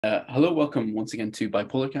Hello, welcome once again to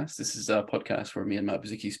Bipolarcast. This is a podcast where me and Matt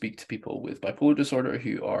Buzuki speak to people with bipolar disorder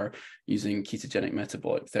who are using ketogenic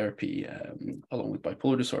metabolic therapy along with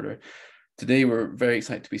bipolar disorder. Today, we're very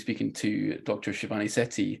excited to be speaking to Dr. Shebani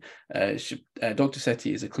Sethi. Dr.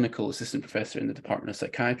 Sethi is a clinical assistant professor in the Department of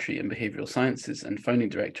Psychiatry and Behavioral Sciences and founding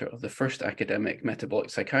director of the first academic metabolic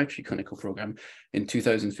psychiatry clinical program in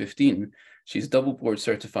 2015. She's double board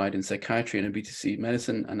certified in psychiatry and obesity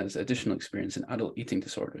medicine and has additional experience in adult eating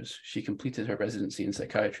disorders. She completed her residency in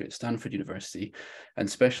psychiatry at Stanford University and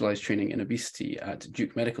specialized training in obesity at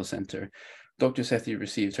Duke Medical Center. Dr. Sethi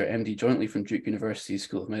received her MD jointly from Duke University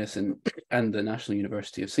School of Medicine and the National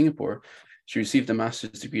University of Singapore. She received a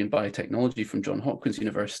master's degree in biotechnology from Johns Hopkins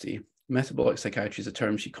University. Metabolic psychiatry is a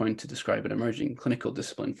term she coined to describe an emerging clinical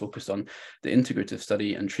discipline focused on the integrative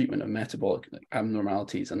study and treatment of metabolic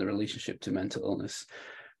abnormalities and the relationship to mental illness.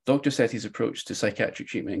 Dr. Sethi's approach to psychiatric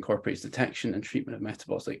treatment incorporates detection and treatment of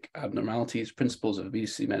metabolic abnormalities, principles of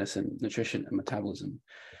obesity medicine, nutrition, and metabolism.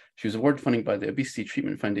 She was awarded funding by the Obesity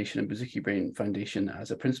Treatment Foundation and Buzuki Brain Foundation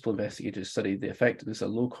as a principal investigator to study the effectiveness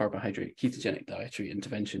of low-carbohydrate ketogenic dietary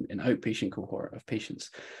intervention in outpatient cohort of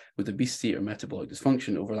patients with obesity or metabolic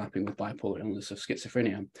dysfunction overlapping with bipolar illness of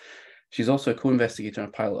schizophrenia. She's also a co-investigator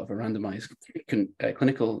and pilot of a randomized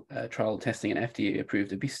clinical trial testing an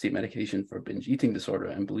FDA-approved obesity medication for binge eating disorder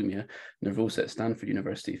and bulimia nervosa at Stanford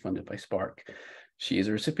University, funded by Spark. She is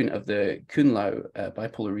a recipient of the Kun Lau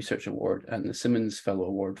Bipolar Research Award and the Simmons Fellow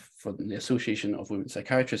Award for the Association of Women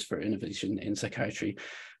Psychiatrists for Innovation in Psychiatry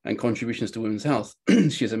and Contributions to Women's Health.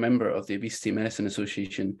 She is a member of the Obesity Medicine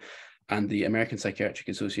Association and the American Psychiatric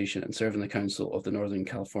Association and serves on the Council of the Northern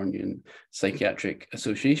Californian Psychiatric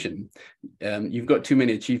Association. You've got too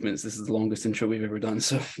many achievements. This is the longest intro we've ever done.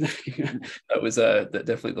 So that was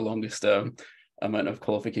definitely the longest amount of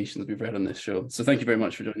qualifications we've read on this show. So thank you very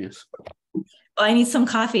much for joining us. Well, I need some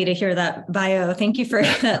coffee to hear that bio. Thank you for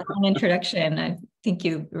that long introduction. I think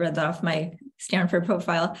you read that off my Stanford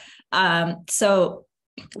profile. So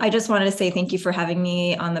I just wanted to say thank you for having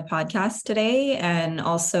me on the podcast today, and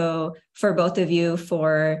also for both of you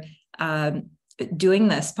for doing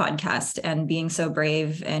this podcast and being so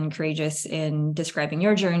brave and courageous in describing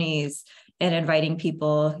your journeys and inviting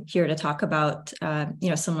people here to talk about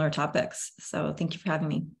similar topics. So thank you for having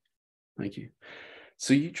me. Thank you.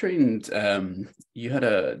 So you trained, you have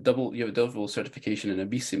a double certification in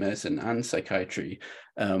obesity medicine and psychiatry.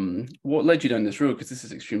 What led you down this road? Because this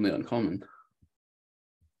is extremely uncommon.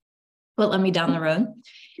 What led me down the road?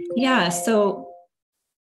 Yeah, so,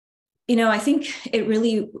 I think it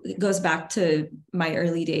really goes back to my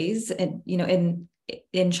early days. And,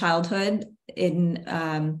 in childhood,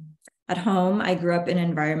 at home, I grew up in an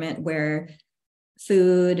environment where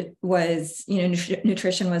food was,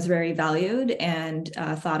 nutrition was very valued and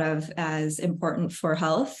thought of as important for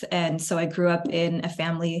health. And so I grew up in a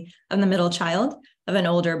family. I'm the middle child of an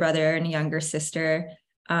older brother and a younger sister.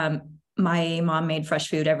 My mom made fresh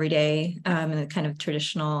food every day in a kind of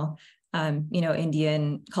traditional,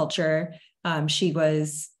 Indian culture. She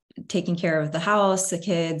was taking care of the house, the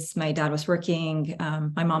kids. My dad was working.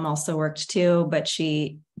 My mom also worked too, but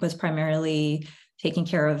she was primarily taking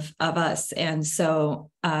care of us. And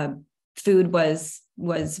so food was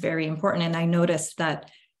very important. And I noticed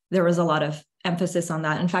that there was a lot of emphasis on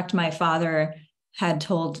that. In fact, my father had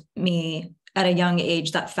told me at a young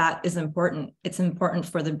age that fat is important. It's important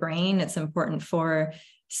for the brain. It's important for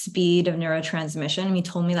speed of neurotransmission. And he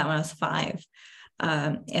told me that when I was 5.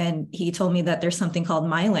 And he told me that there's something called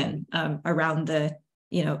myelin around the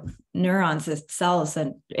neurons, the cells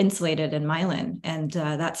that insulated in myelin, and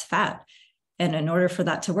that's fat. And in order for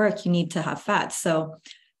that to work, you need to have fat. So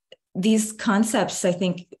these concepts, I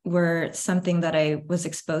think, were something that I was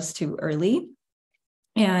exposed to early,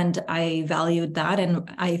 and I valued that.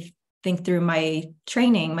 And I think through my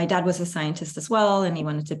training, my dad was a scientist as well, and he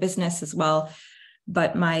went into business as well.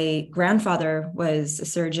 But my grandfather was a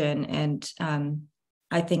surgeon, and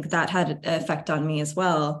I think that had an effect on me as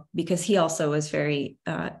well, because he also was very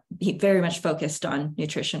much focused on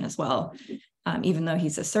nutrition as well, even though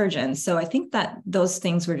he's a surgeon. So I think that those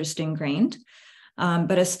things were just ingrained.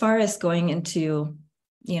 But as far as going into,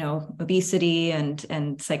 obesity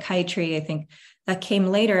and psychiatry, I think that came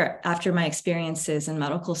later after my experiences in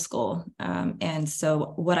medical school. And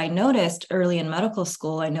so what I noticed early in medical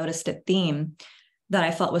school, I noticed a theme that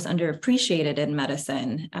I felt was underappreciated in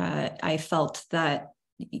medicine. I felt that,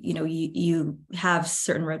 you have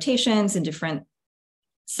certain rotations and different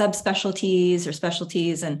subspecialties or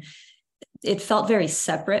specialties, and it felt very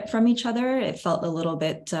separate from each other. It felt a little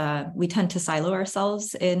bit, we tend to silo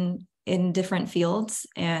ourselves in different fields.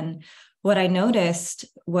 And what I noticed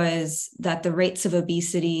was that the rates of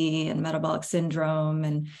obesity and metabolic syndrome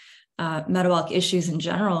and metabolic issues in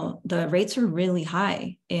general, the rates were really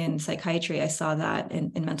high in psychiatry. I saw that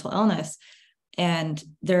in mental illness. And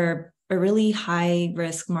they're a really high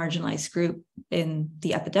risk marginalized group in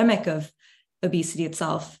the epidemic of obesity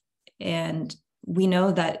itself. And we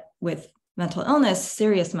know that with mental illness,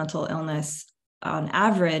 serious mental illness, on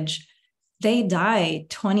average, they die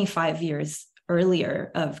 25 years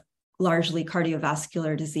earlier of largely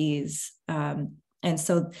cardiovascular disease. And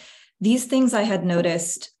so these things I had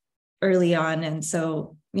noticed early on. And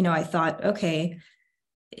so, I thought, okay,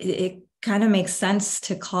 it kind of makes sense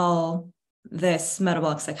to call this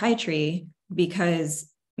metabolic psychiatry because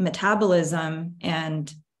metabolism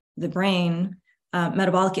and the brain,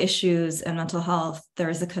 metabolic issues and mental health, there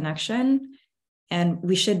is a connection. And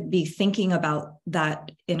we should be thinking about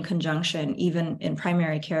that in conjunction, even in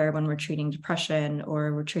primary care when we're treating depression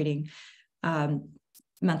or we're treating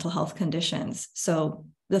mental health conditions. So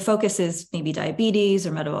the focus is maybe diabetes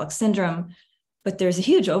or metabolic syndrome, but there's a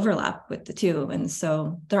huge overlap with the two. And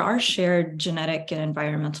so there are shared genetic and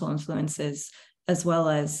environmental influences as well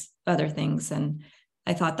as other things. And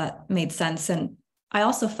I thought that made sense. And I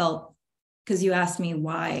also felt, because you asked me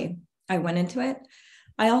why I went into it,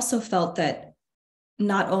 I also felt that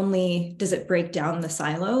not only does it break down the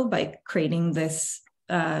silo by creating this,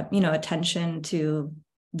 attention to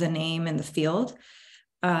the name and the field,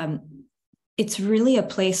 it's really a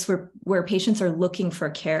place where patients are looking for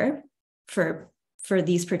care for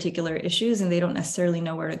these particular issues, and they don't necessarily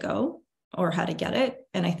know where to go or how to get it.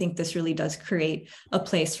 And I think this really does create a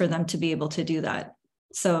place for them to be able to do that.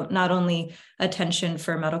 So not only attention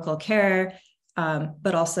for medical care,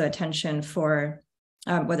 but also attention for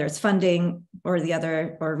whether it's funding or the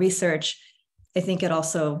other or research. I think it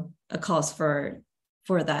also calls for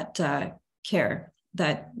that care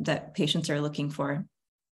that patients are looking for.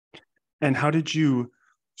 And how did you,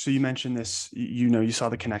 so you mentioned this, you saw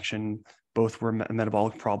the connection, both were a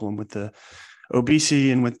metabolic problem with the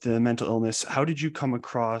obesity and with the mental illness. How did you come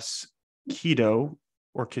across keto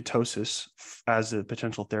or ketosis as a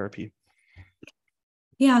potential therapy?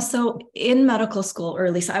 Yeah, so in medical school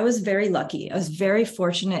early, so I was very lucky. I was very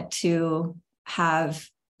fortunate to have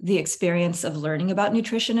the experience of learning about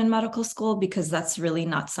nutrition in medical school, because that's really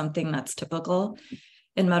not something that's typical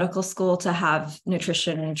in medical school to have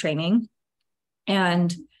nutrition and training.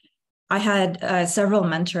 And I had several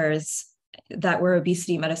mentors that were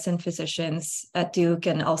obesity medicine physicians at Duke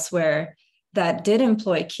and elsewhere that did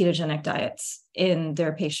employ ketogenic diets in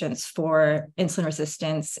their patients for insulin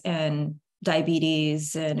resistance and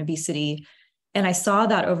diabetes and obesity. And I saw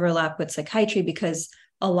that overlap with psychiatry because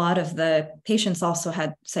a lot of the patients also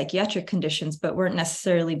had psychiatric conditions, but weren't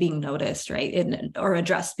necessarily being noticed, right? Or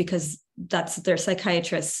addressed, because that's their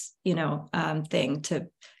psychiatrist's, thing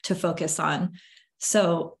to focus on.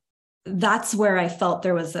 So that's where I felt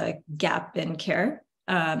there was a gap in care.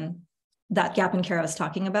 That gap in care I was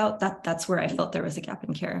talking about, that's where I felt there was a gap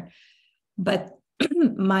in care. But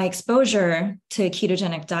my exposure to a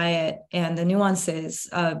ketogenic diet and the nuances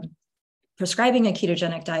of prescribing a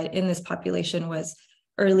ketogenic diet in this population was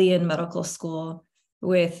early in medical school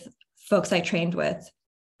with folks I trained with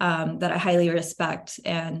that I highly respect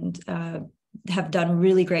and have done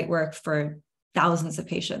really great work for thousands of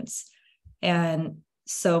patients. And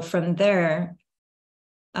so from there,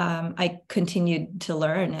 I continued to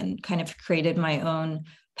learn and kind of created my own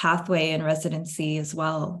pathway in residency as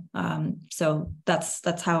well. So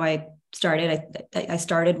that's how I started. I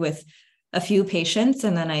started with a few patients,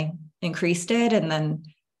 and then I increased it, and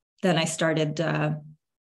then I started,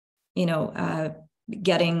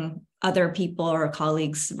 getting other people or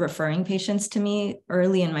colleagues referring patients to me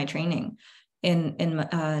early in my training in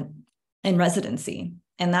residency.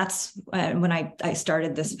 And that's when I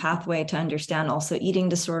started this pathway to understand also eating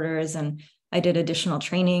disorders. And I did additional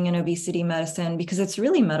training in obesity medicine because it's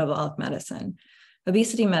really metabolic medicine.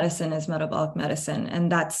 Obesity medicine is metabolic medicine.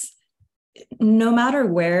 And that's no matter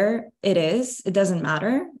where it is, it doesn't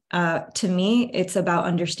matter. To me, it's about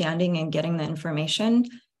understanding and getting the information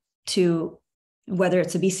to whether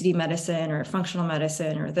it's obesity medicine or functional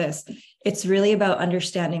medicine or this. It's really about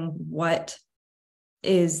understanding what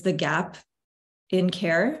is the gap in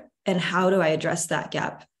care and how do I address that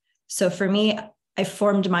gap. So for me, I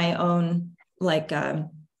formed my own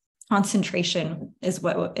concentration is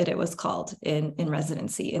what it was called in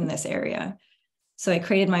residency in this area. So I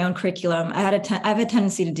created my own curriculum. I have a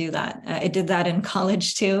tendency to do that. I did that in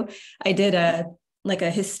college too. I did a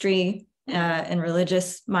history and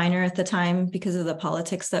religious minor at the time because of the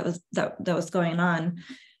politics that was going on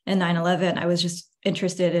in 9/11. I was just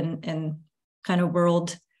interested in kind of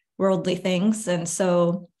world worldly things. And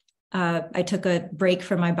so I took a break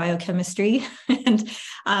from my biochemistry and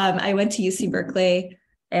I went to UC Berkeley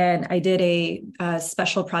and I did a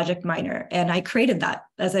special project minor. And I created that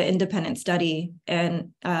as an independent study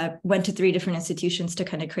and went to 3 different institutions to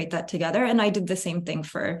kind of create that together. And I did the same thing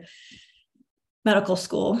for medical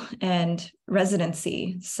school and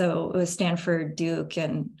residency. So it was Stanford, Duke,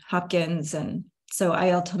 and Hopkins. And so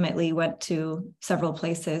I ultimately went to several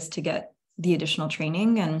places to get the additional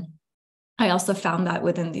training. And I also found that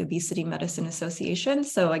within the Obesity Medicine Association.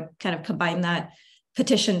 So I kind of combined that,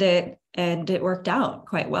 petitioned it, and it worked out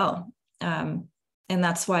quite well. And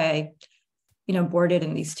that's why I, boarded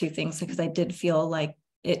in these 2 things, because I did feel like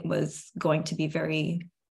it was going to be very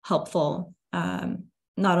helpful,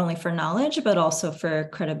 not only for knowledge, but also for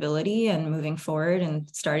credibility and moving forward and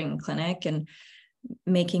starting a clinic and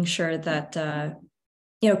making sure that,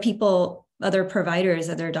 people, other providers,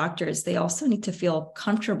 other doctors, they also need to feel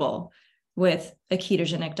comfortable with a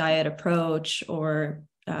ketogenic diet approach or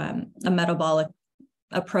a metabolic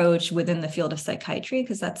approach within the field of psychiatry,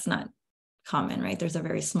 because that's not common, right? There's a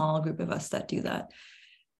very small group of us that do that.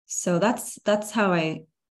 So that's how I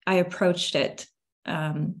approached it,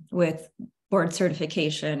 with board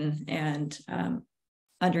certification and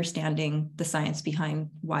understanding the science behind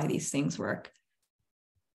why these things work.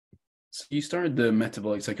 So you started the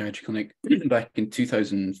metabolic psychiatry clinic back in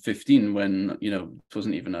 2015 when, it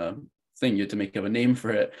wasn't even a thing. You had to make up a name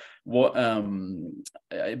for it. But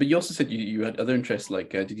you also said you had other interests, like,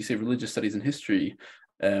 did you say religious studies and history?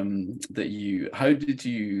 How did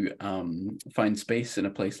you find space in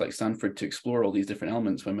a place like Stanford to explore all these different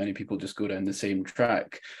elements when many people just go down the same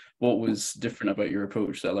track? What was different about your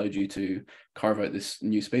approach that allowed you to carve out this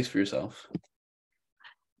new space for yourself?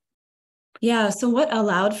 Yeah, so what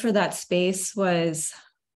allowed for that space was,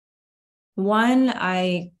 one,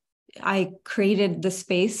 I created the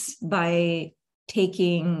space by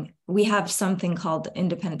we have something called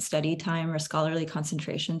independent study time or scholarly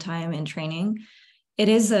concentration time in training. It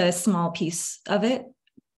is a small piece of it.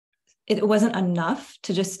 It wasn't enough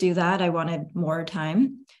to just do that. I wanted more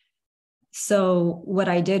time. So what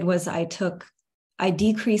I did was I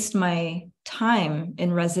decreased my time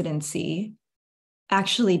in residency,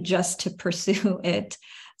 actually just to pursue it,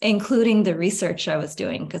 including the research I was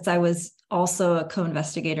doing, because I was also a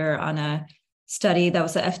co-investigator on a study that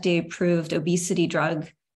was an FDA-approved obesity drug,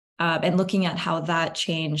 and looking at how that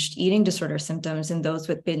changed eating disorder symptoms in those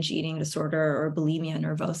with binge eating disorder or bulimia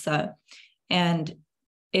nervosa. And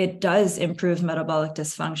it does improve metabolic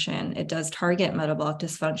dysfunction. It does target metabolic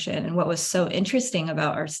dysfunction. And what was so interesting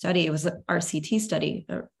about our study, it was an RCT study,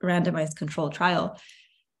 a randomized controlled trial.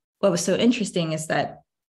 What was so interesting is that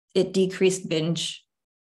it decreased binge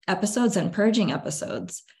episodes and purging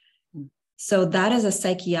episodes. So that is a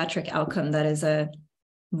psychiatric outcome that is a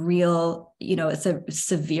real, it's a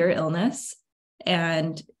severe illness,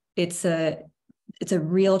 and it's a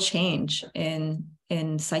real change in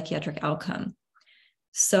psychiatric outcome.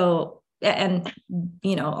 So, and,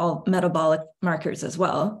 all metabolic markers as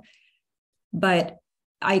well. But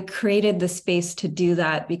I created the space to do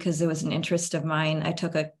that because it was an interest of mine. I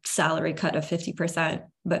took a salary cut of 50%,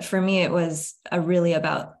 but for me, it was really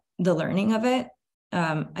about the learning of it.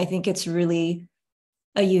 I think it's really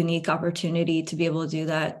a unique opportunity to be able to do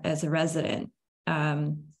that as a resident,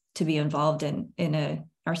 to be involved in a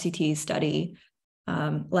RCT study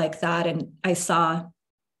like that. And I saw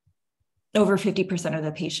over 50% of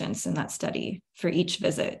the patients in that study for each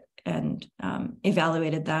visit, and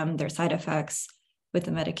evaluated them, their side effects with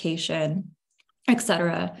the medication, et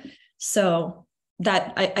cetera. So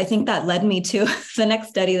that I think that led me to the next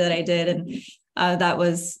study that I did. And that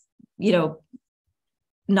was,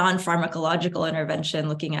 non-pharmacological intervention,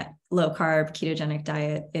 looking at low carb ketogenic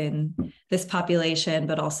diet in this population,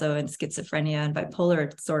 but also in schizophrenia and bipolar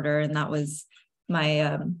disorder. And that was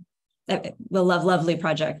my the lovely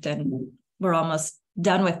project. And we're almost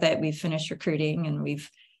done with it. We've finished recruiting, and we've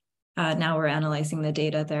now we're analyzing the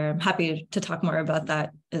data there. I'm happy to talk more about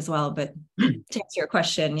that as well. But to answer your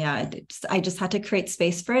question, yeah, I just had to create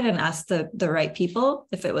space for it and ask the right people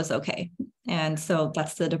if it was okay. And so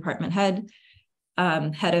that's the department head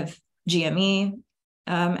of GME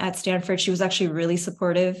at Stanford. She was actually really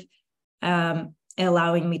supportive,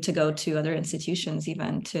 allowing me to go to other institutions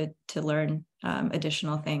even to learn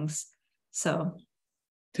additional things. So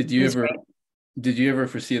did you ever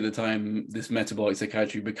foresee at the time this metabolic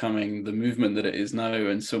psychiatry becoming the movement that it is now,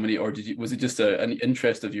 and so many, or was it just an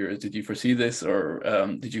interest of yours? Did you foresee this, or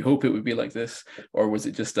did you hope it would be like this, or was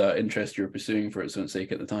it just an interest you were pursuing for its own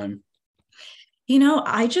sake at the time?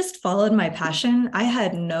 I just followed my passion. I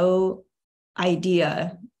had no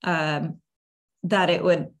idea that it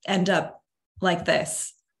would end up like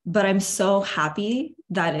this, but I'm so happy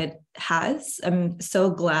that it has. I'm so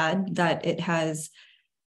glad that it has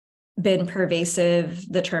been pervasive.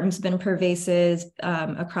 The term's been pervasive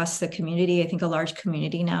across the community. I think a large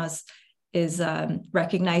community now is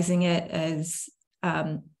recognizing it as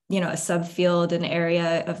a subfield, an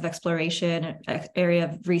area of exploration, an area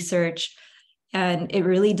of research. And it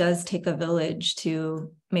really does take a village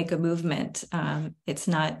to make a movement. It's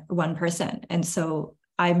not one person. And so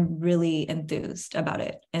I'm really enthused about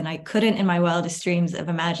it. And I couldn't in my wildest dreams have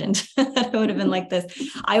imagined that it would have been like this.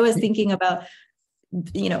 I was thinking about,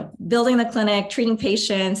 building the clinic, treating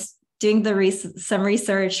patients, doing some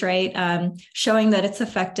research, right? Showing that it's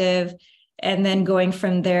effective. And then going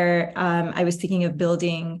from there, I was thinking of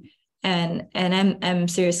building and I'm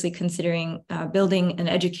seriously considering building an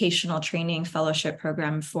educational training fellowship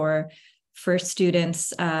program for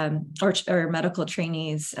students or medical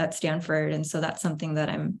trainees at Stanford. And so that's something that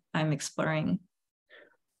I'm exploring.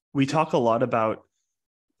 We talk a lot about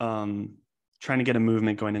trying to get a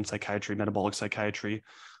movement going in psychiatry, metabolic psychiatry,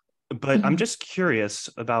 but I'm just curious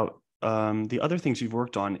about the other things you've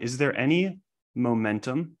worked on. Is there any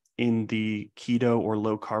momentum in the keto or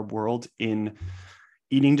low carb world in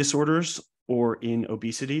eating disorders or in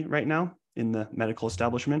obesity right now in the medical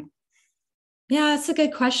establishment? Yeah, that's a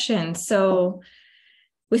good question. So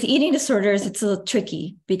with eating disorders, it's a little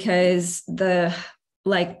tricky because the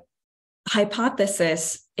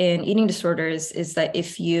hypothesis in eating disorders is that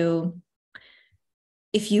if you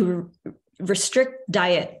restrict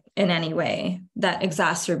diet in any way, that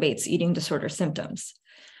exacerbates eating disorder symptoms.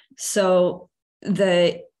 So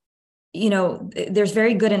there's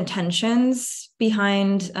very good intentions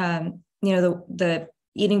behind, the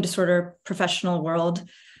eating disorder professional world.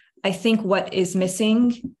 I think what is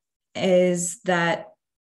missing is that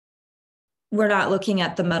we're not looking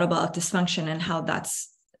at the metabolic dysfunction and how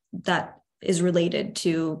that is related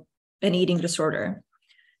to an eating disorder.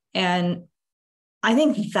 And I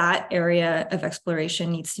think that area of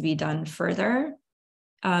exploration needs to be done further.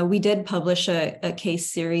 We did publish a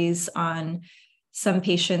case series on some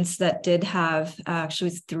patients that did have, actually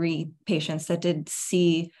it was 3 patients that did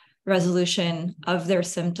see resolution of their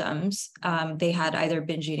symptoms. They had either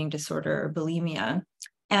binge eating disorder or bulimia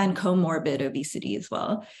and comorbid obesity as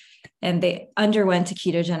well. And they underwent a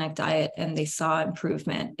ketogenic diet and they saw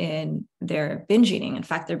improvement in their binge eating. In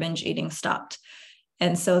fact, their binge eating stopped.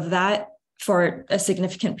 And so that for a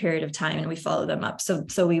significant period of time, and we followed them up.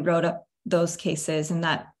 So we wrote up those cases, and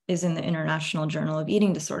that is in the International Journal of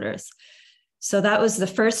Eating Disorders. So that was the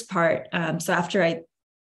first part. So after I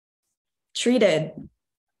treated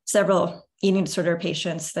several eating disorder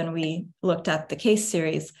patients, then we looked at the case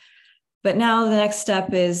series. But now the next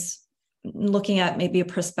step is looking at maybe a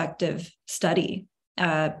prospective study.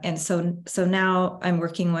 And so now I'm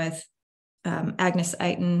working with Agnes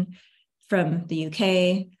Eiton from the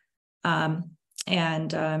UK,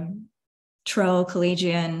 and Tro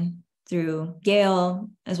Kalajian through Gale,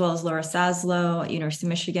 as well as Laura Saslow at University of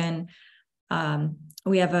Michigan.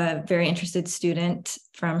 We have a very interested student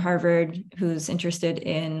from Harvard who's interested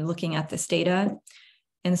in looking at this data.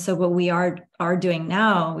 And so what we are doing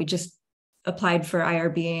now, we just applied for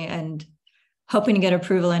IRB and hoping to get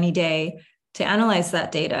approval any day to analyze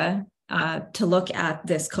that data, to look at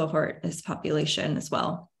this cohort, this population as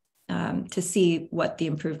well, to see what the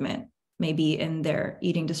improvement may be in their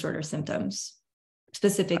eating disorder symptoms,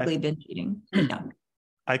 specifically binge eating. Yeah.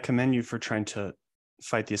 I commend you for trying to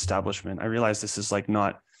fight the establishment. I realize this is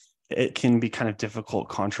it can be kind of difficult,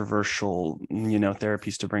 controversial,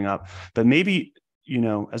 therapies to bring up, but maybe,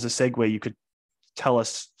 as a segue, you could tell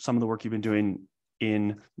us some of the work you've been doing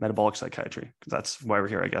in metabolic psychiatry, because that's why we're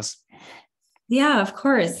here, I guess. Yeah, of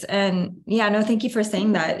course. And thank you for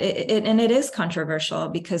saying that. It is controversial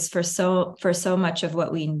because for so much of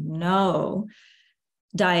what we know,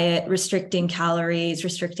 diet, restricting calories,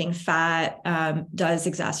 restricting fat, does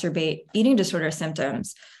exacerbate eating disorder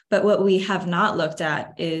symptoms. But what we have not looked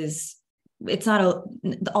at is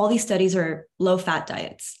all these studies are low fat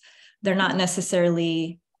diets. They're not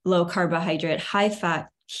necessarily low carbohydrate, high fat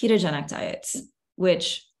ketogenic diets,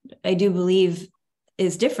 which I do believe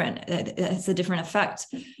is different. It has a different effect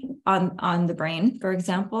on the brain, for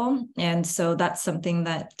example. And so that's something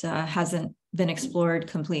that hasn't been explored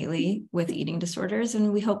completely with eating disorders.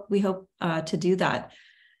 And we hope to do that.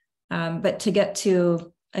 But to get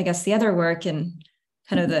to, I guess, the other work and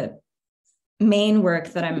kind of the main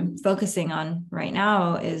work that I'm focusing on right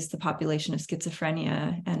now is the population of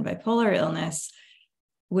schizophrenia and bipolar illness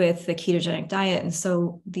with the ketogenic diet. And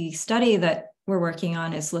so the study that we're working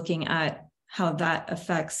on is looking at how that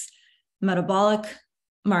affects metabolic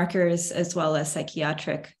markers as well as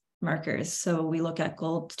psychiatric markers. So we look at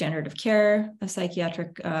gold standard of care of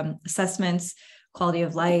psychiatric assessments, quality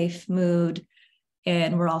of life, mood,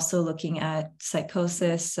 and we're also looking at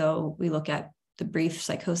psychosis. So we look at the brief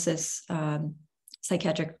psychosis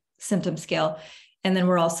psychiatric symptom scale. And then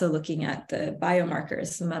we're also looking at the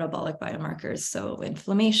biomarkers, the metabolic biomarkers. So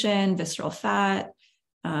inflammation, visceral fat,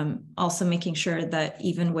 also making sure that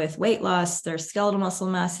even with weight loss, their skeletal muscle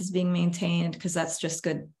mass is being maintained, because that's just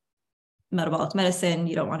good metabolic medicine.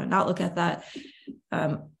 You don't want to not look at that.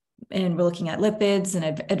 And we're looking at lipids and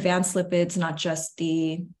advanced lipids, not just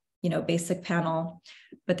the basic panel,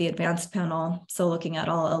 but the advanced panel. So looking at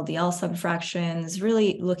all LDL subfractions,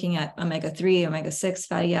 really looking at omega-3, omega-6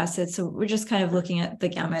 fatty acids. So we're just kind of looking at the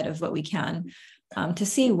gamut of what we can to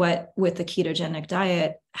see what, with the ketogenic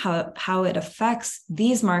diet, how it affects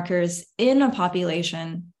these markers in a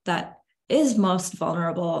population that is most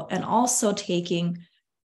vulnerable, and also taking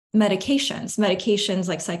medications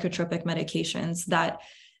like psychotropic medications that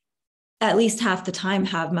at least half the time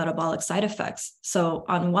have metabolic side effects. So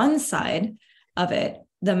on one side of it,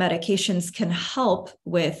 the medications can help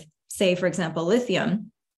with, say, for example,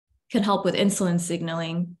 lithium can help with insulin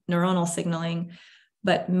signaling, neuronal signaling,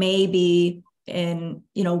 but maybe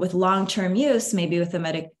with long-term use, maybe with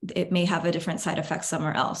it may have a different side effect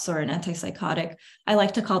somewhere else, or an antipsychotic. I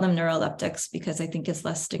like to call them neuroleptics because I think it's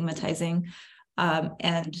less stigmatizing.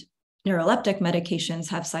 And neuroleptic medications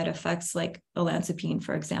have side effects like olanzapine,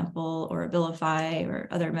 for example, or Abilify, or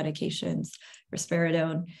other medications,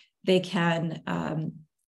 risperidone. They can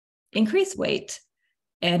increase weight.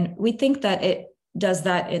 And we think that it does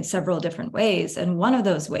that in several different ways. And one of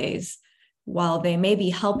those ways, while they may be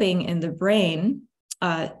helping in the brain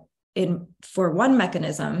for one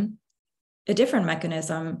mechanism, a different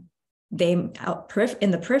mechanism, they in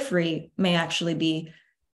the periphery may actually be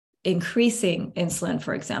increasing insulin,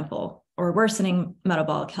 for example, or worsening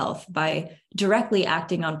metabolic health by directly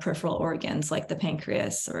acting on peripheral organs like the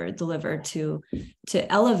pancreas or the liver to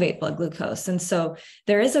elevate blood glucose. And so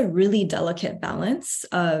there is a really delicate balance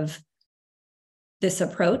of this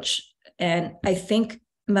approach. And I think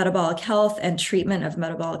metabolic health and treatment of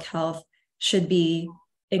metabolic health should be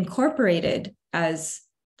incorporated as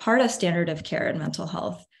part of standard of care in mental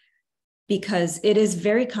health, because it is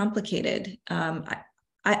very complicated.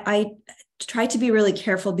 I try to be really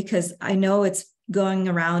careful, because I know it's going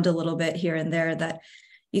around a little bit here and there that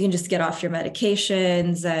you can just get off your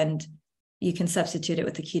medications and you can substitute it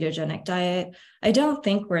with the ketogenic diet. I don't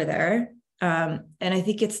think we're there. And I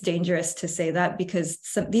think it's dangerous to say that, because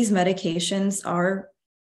these medications are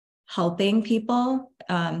helping people.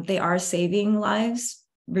 They are saving lives,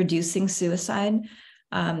 reducing suicide.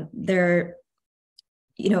 They're,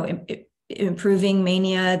 improving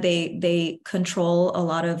mania. They control a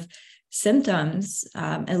lot of symptoms,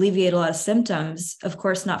 alleviate a lot of symptoms. Of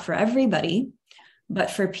course, not for everybody, but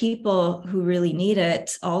for people who really need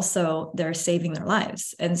it, also they're saving their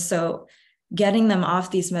lives. And so getting them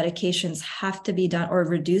off these medications have to be done, or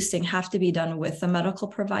reducing have to be done with a medical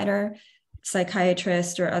provider,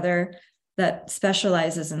 psychiatrist, or other that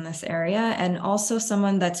specializes in this area, and also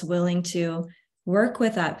someone that's willing to work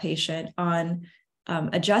with that patient on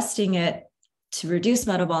adjusting it to reduce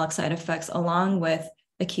metabolic side effects along with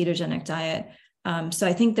a ketogenic diet. So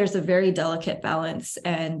I think there's a very delicate balance.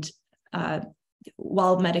 And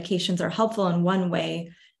while medications are helpful in one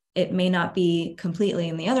way, it may not be completely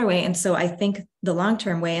in the other way. And so I think the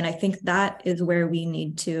long-term way, and I think that is where we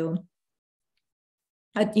need to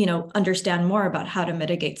understand more about how to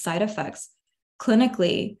mitigate side effects.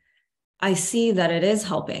 Clinically, I see that it is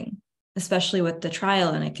helping, especially with the trial.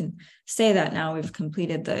 And I can say that now we've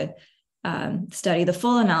completed the study. The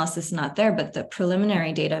full analysis is not there, but the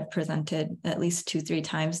preliminary data presented at least 2-3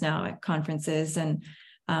 times now at conferences. And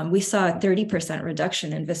we saw a 30%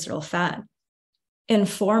 reduction in visceral fat in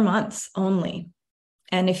 4 months only.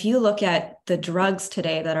 And if you look at the drugs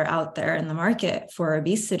today that are out there in the market for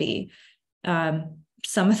obesity,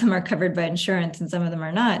 some of them are covered by insurance and some of them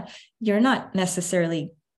are not. You're not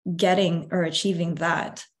necessarily getting or achieving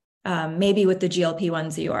that. Maybe with the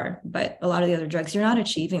GLP-1s you are, but a lot of the other drugs, you're not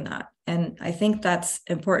achieving that. And I think that's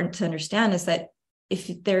important to understand, is that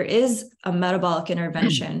if there is a metabolic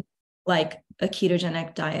intervention like a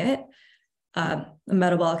ketogenic diet, a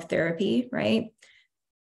metabolic therapy, right?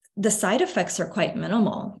 The side effects are quite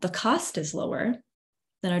minimal. The cost is lower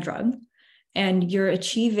than a drug, and you're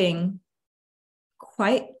achieving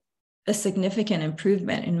quite a significant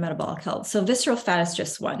improvement in metabolic health. So visceral fat is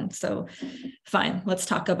just one. So fine, let's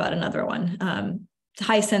talk about another one.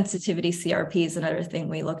 High sensitivity CRP is another thing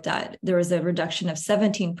we looked at. There was a reduction of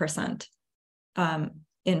 17%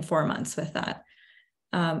 in 4 months with that.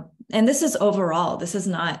 And this is overall, this is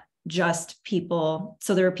not just people.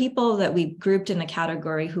 So there are people that we grouped in a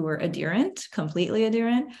category who were adherent, completely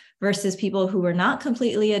adherent, versus people who were not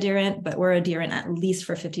completely adherent, but were adherent at least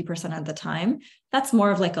for 50% of the time. That's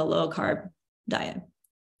more of like a low carb diet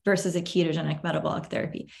versus a ketogenic metabolic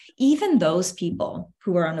therapy. Even those people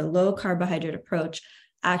who were on a low carbohydrate approach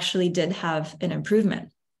actually did have an improvement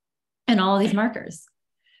in all of these markers.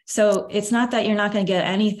 So it's not that you're not going to get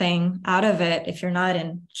anything out of it if you're not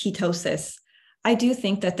in ketosis. I do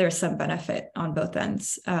think that there's some benefit on both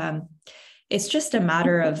ends. It's just a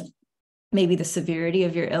matter of maybe the severity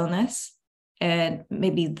of your illness and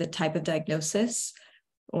maybe the type of diagnosis,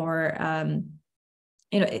 or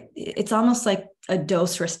it's almost like a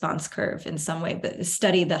dose response curve in some way, but a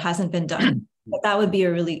study that hasn't been done. But that would be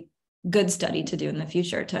a really good study to do in the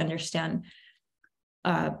future to understand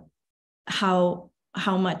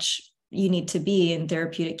how much you need to be in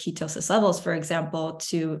therapeutic ketosis levels, for example,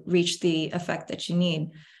 to reach the effect that you need.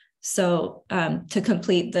 So to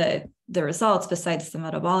complete the results, besides the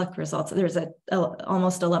metabolic results, there's a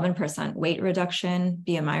almost 11% weight reduction,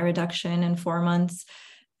 BMI reduction in 4 months.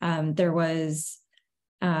 There was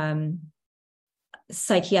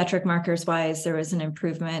psychiatric markers wise, there was an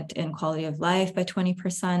improvement in quality of life by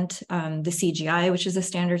 20%. The CGI, which is a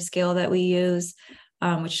standard scale that we use,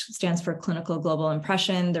 which stands for Clinical Global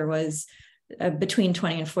Impression, there was between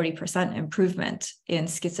 20 and 40% improvement in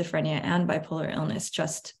schizophrenia and bipolar illness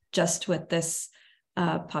just with this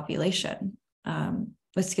population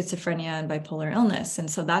with schizophrenia and bipolar illness. And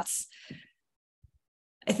so that's,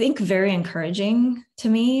 I think, very encouraging to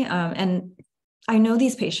me. And I know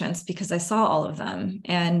these patients because I saw all of them.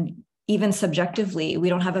 And even subjectively, we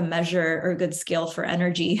don't have a measure or a good scale for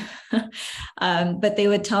energy, but they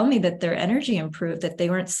would tell me that their energy improved, that they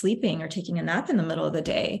weren't sleeping or taking a nap in the middle of the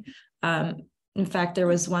day. In fact, there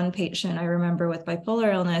was one patient I remember with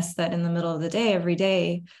bipolar illness that in the middle of the day, every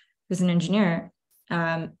day, he was an engineer,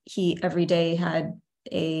 he every day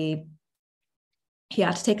he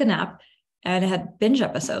had to take a nap and had binge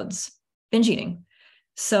episodes, binge eating.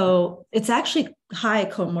 So it's actually high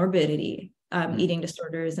comorbidity, eating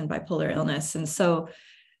disorders and bipolar illness. And so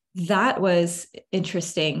that was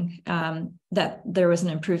interesting, that there was an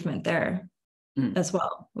improvement there as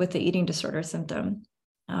well with the eating disorder symptom.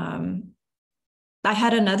 I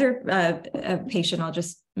had another patient I'll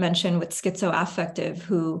just mention with schizoaffective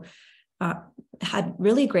who had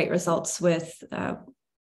really great results with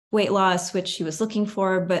weight loss, which she was looking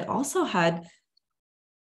for, but also had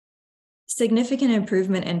significant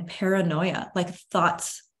improvement in paranoia, like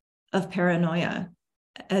thoughts of paranoia,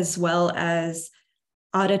 as well as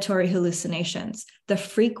auditory hallucinations. The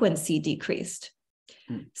frequency decreased.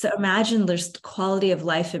 So imagine there's quality of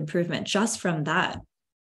life improvement just from that.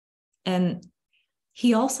 And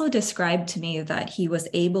he also described to me that he was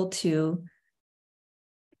able to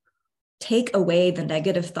take away the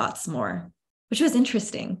negative thoughts more, which was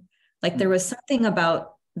interesting. Like there was something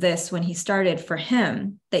about this when he started for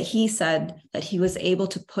him that he said that he was able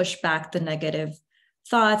to push back the negative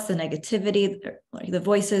thoughts, the negativity, the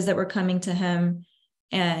voices that were coming to him.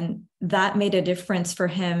 And that made a difference for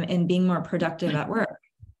him in being more productive at work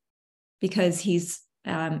because he's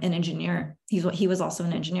an engineer. He was also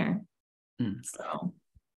an engineer. So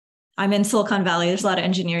I'm in Silicon Valley. There's a lot of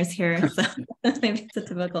engineers here. So maybe it's a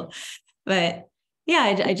typical, but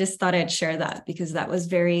yeah, I just thought I'd share that because that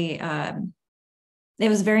was it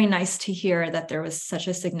was very nice to hear that there was such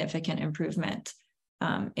a significant improvement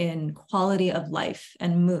in quality of life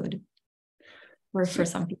and mood for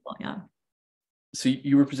some people. Yeah. So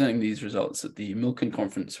you were presenting these results at the Milken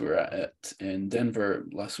conference we were at in Denver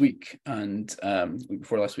last week and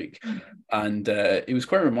before last week. And it was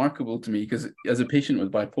quite remarkable to me because as a patient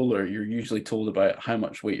with bipolar, you're usually told about how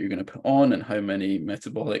much weight you're going to put on and how many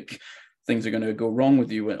metabolic things are going to go wrong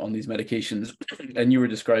with you on these medications. And you were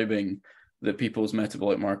describing that people's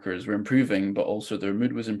metabolic markers were improving, but also their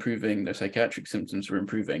mood was improving, their psychiatric symptoms were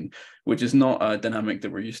improving, which is not a dynamic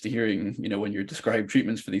that we're used to hearing, when you're described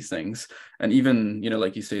treatments for these things. And even,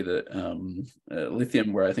 like you say that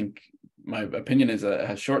lithium, where I think my opinion is that it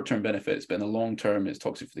has short-term benefits, but in the long term, it's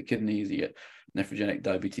toxic for the kidneys, you get nephrogenic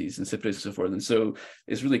diabetes, insipidus, and so forth. And so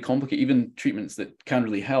it's really complicated. Even treatments that can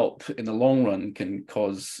really help in the long run can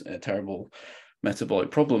cause terrible metabolic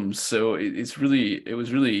problems. So it was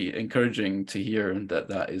really encouraging to hear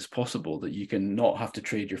that is possible, that you can not have to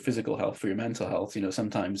trade your physical health for your mental health.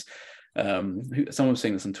 Sometimes someone was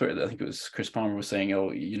saying this on Twitter, I think it was Chris Palmer was saying,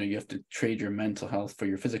 you have to trade your mental health for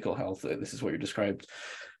your physical health. This is what you're described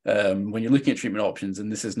when you're looking at treatment options,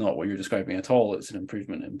 and this is not what you're describing at all, it's an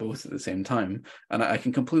improvement in both at the same time. And I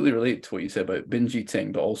can completely relate to what you said about binge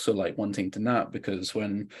eating, but also like wanting to nap, because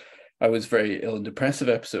when I was very ill in depressive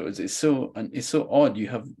episodes, it's so odd. You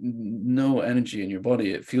have no energy in your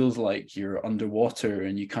body. It feels like you're underwater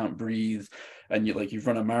and you can't breathe, and you've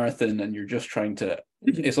run a marathon and you're just trying to,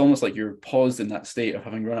 it's almost like you're paused in that state of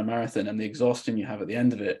having run a marathon, and the exhaustion you have at the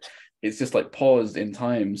end of it, it's just like paused in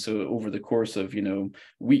time. So over the course of,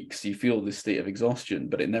 weeks, you feel this state of exhaustion,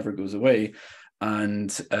 but it never goes away. And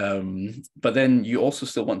but then you also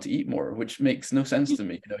still want to eat more, which makes no sense to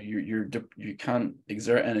me. You can't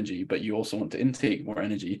exert energy, but you also want to intake more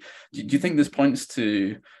energy. Do you think this points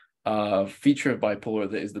to a feature of bipolar,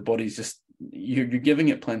 that is the body's just, you're giving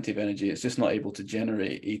it plenty of energy, it's just not able to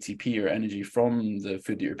generate ATP or energy from the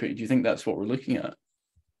food that you're putting? Do you think that's what we're looking at?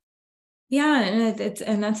 Yeah,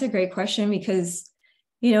 and that's a great question, because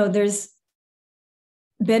there's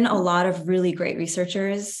been a lot of really great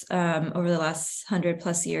researchers over the last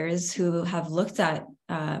 100+ years who have looked at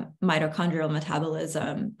mitochondrial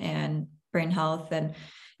metabolism and brain health. And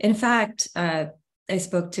in fact, I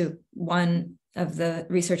spoke to one of the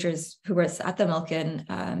researchers who was at the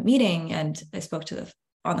Milken meeting, and I spoke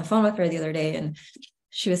on the phone with her the other day, and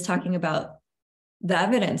she was talking about the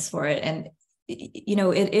evidence for it. And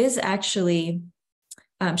it is actually,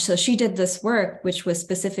 so she did this work, which was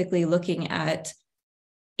specifically looking at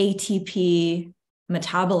ATP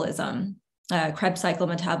metabolism, Krebs cycle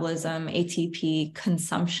metabolism, ATP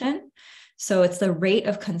consumption. So it's the rate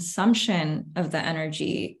of consumption of the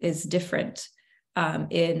energy is different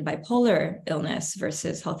in bipolar illness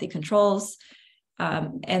versus healthy controls.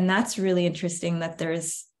 And that's really interesting that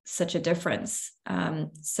there's such a difference.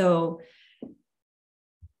 So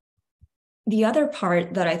the other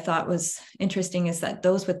part that I thought was interesting is that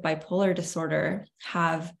those with bipolar disorder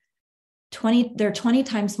have they're 20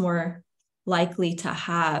 times more likely to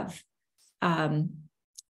have that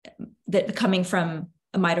coming from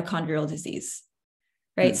a mitochondrial disease,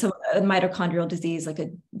 right? So a mitochondrial disease like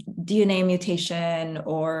a DNA mutation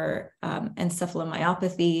or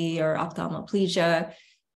encephalomyopathy or ophthalmoplegia,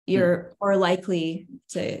 you're more likely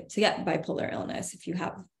to get bipolar illness if you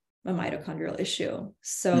have a mitochondrial issue.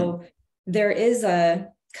 So there is a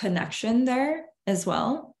connection there as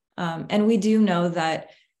well. And we do know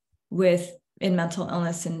that in mental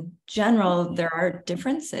illness in general, there are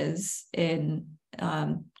differences in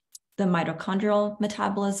the mitochondrial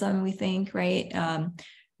metabolism, we think, right?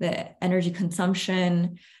 The energy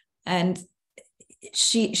consumption. And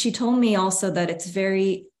she told me also that it's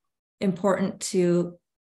very important to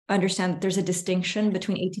understand that there's a distinction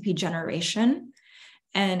between ATP generation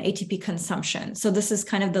and ATP consumption. So this is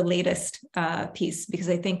kind of the latest piece, because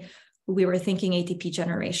I think we were thinking ATP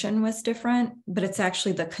generation was different, but it's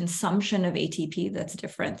actually the consumption of ATP that's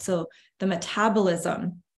different. So the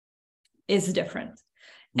metabolism is different.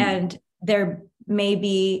 And there may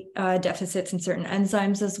be deficits in certain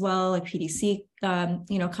enzymes as well, like PDC,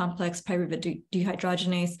 complex pyruvate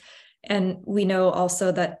dehydrogenase. And we know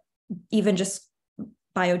also that even just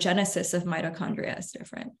biogenesis of mitochondria is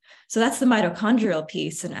different. So that's the mitochondrial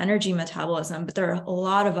piece and energy metabolism, but there are a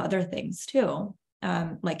lot of other things too,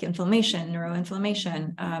 like inflammation,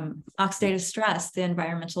 neuroinflammation, oxidative stress, the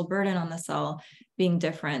environmental burden on the cell being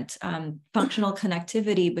different, functional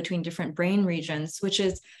connectivity between different brain regions, which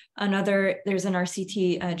is there's an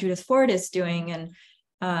RCT Judith Ford is doing, and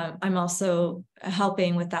I'm also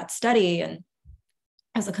helping with that study and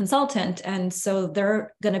as a consultant. And so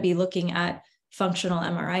they're going to be looking at functional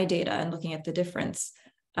MRI data and looking at the difference.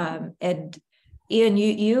 And Ian,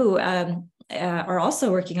 you are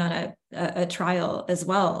also working on a trial as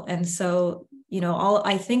well. And so,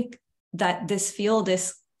 I think that this field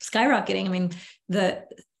is skyrocketing. I mean, the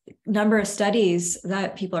number of studies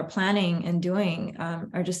that people are planning and doing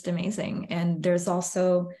are just amazing. And there's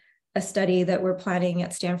also a study that we're planning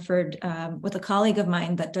at Stanford with a colleague of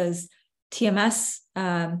mine that does TMS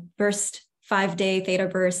burst, 5-day theta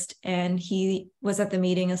burst, and he was at the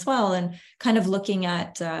meeting as well, and kind of looking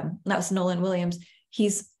at that was Nolan Williams.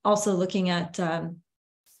 He's also looking at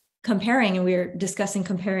comparing, and we were discussing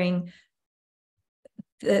comparing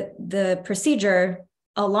the procedure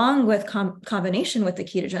along with combination with the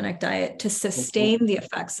ketogenic diet to sustain the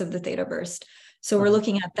effects of the theta burst. So we're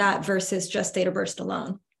looking at that versus just theta burst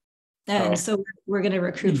alone. And so we're going to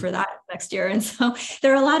recruit for that next year. And so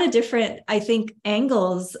there are a lot of different, I think,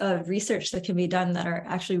 angles of research that can be done that are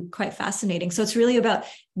actually quite fascinating. So it's really about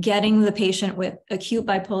getting the patient with acute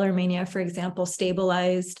bipolar mania, for example,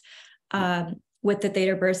 stabilized with the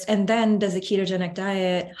theta burst. And then does a ketogenic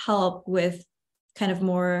diet help with kind of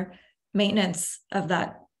more maintenance of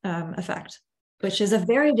that effect? which is a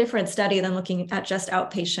very different study than looking at just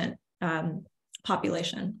outpatient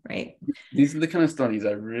population, right? These are the kind of studies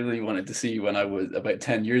I really wanted to see when I was about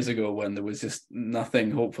 10 years ago, when there was just nothing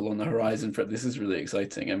hopeful on the horizon for it. This is really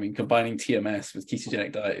exciting. I mean, combining TMS with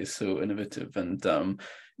ketogenic diet is so innovative, and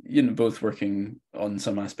both working on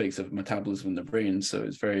some aspects of metabolism in the brain. So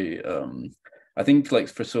it's very I think, like,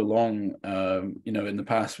 for so long, in the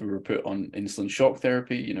past, we were put on insulin shock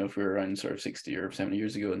therapy, if we were around sort of 60 or 70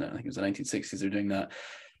 years ago, and then I think it was the 1960s, they're doing that.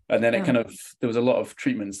 And then there was a lot of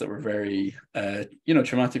treatments that were very,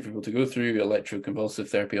 traumatic for people to go through. Electroconvulsive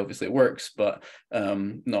therapy, obviously it works, but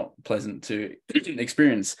not pleasant to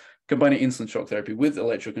experience. Combining insulin shock therapy with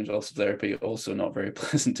electroconvulsive therapy, also not very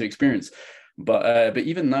pleasant to experience. But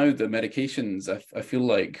even now, the medications, I feel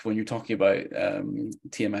like when you're talking about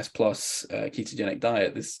TMS plus ketogenic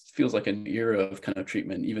diet, this feels like an era of kind of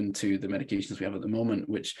treatment, even to the medications we have at the moment,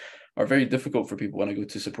 which are very difficult for people when I go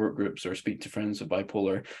to support groups or speak to friends with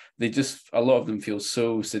bipolar. A lot of them feel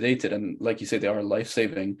so sedated. And like you say, they are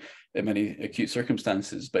life-saving in many acute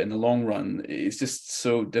circumstances. But in the long run, it's just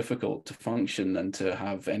so difficult to function and to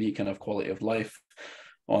have any kind of quality of life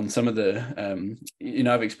on some of the,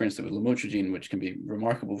 I've experienced it with lamotrigine, which can be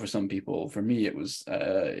remarkable for some people. For me, it was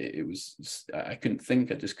I couldn't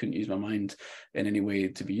think. I just couldn't use my mind in any way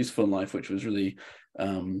to be useful in life, which was really,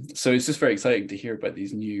 so it's just very exciting to hear about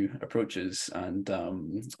these new approaches. I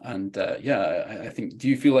think, do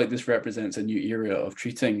you feel like this represents a new era of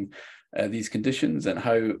treating these conditions, and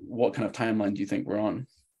what kind of timeline do you think we're on?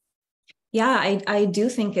 Yeah, I do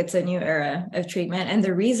think it's a new era of treatment. And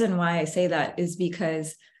the reason why I say that is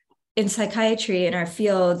because in psychiatry, in our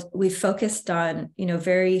field, we focused on,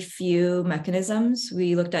 very few mechanisms.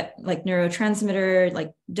 We looked at like neurotransmitter,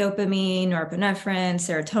 like dopamine, norepinephrine,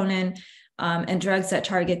 serotonin, and drugs that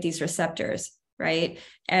target these receptors, right?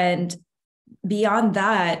 And beyond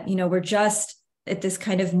that, we're just at this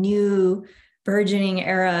kind of new burgeoning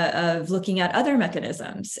era of looking at other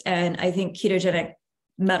mechanisms. And I think ketogenic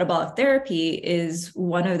metabolic therapy is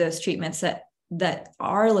one of those treatments that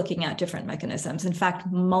are looking at different mechanisms. In fact,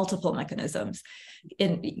 multiple mechanisms.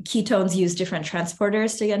 Ketones use different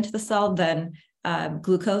transporters to get into the cell than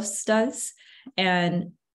glucose does,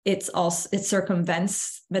 and it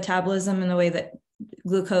circumvents metabolism in the way that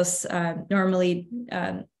glucose normally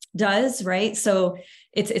does, right? So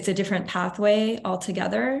it's a different pathway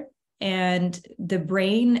altogether. And the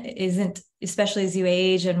brain isn't, especially as you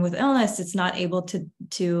age and with illness, it's not able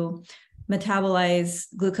to metabolize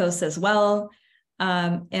glucose as well.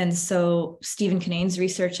 And so Stephen Kinane's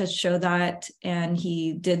research has shown that, and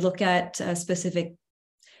he did look at specific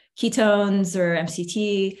ketones or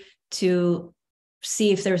MCT to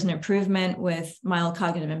see if there was an improvement with mild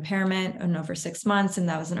cognitive impairment in over 6 months. And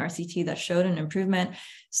that was an RCT that showed an improvement.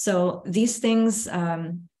 So these things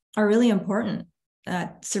are really important.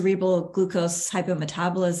 Cerebral glucose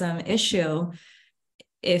hypometabolism issue,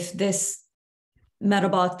 if this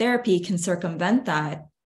metabolic therapy can circumvent that,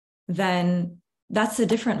 then that's a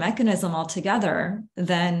different mechanism altogether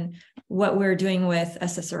than what we're doing with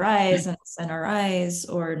SSRIs and SNRIs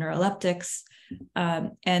or neuroleptics.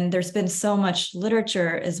 And there's been so much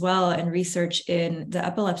literature as well and research in the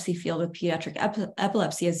epilepsy field with pediatric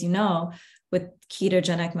epilepsy, as you know, with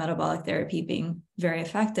ketogenic metabolic therapy being very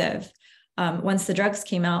effective. Once the drugs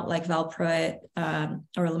came out, like valproate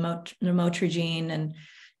or lamotrigine and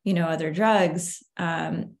other drugs,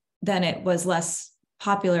 then it was less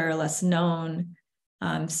popular, less known.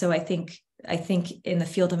 So I think in the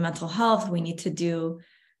field of mental health, we need to do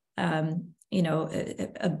an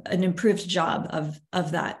improved job of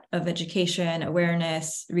education,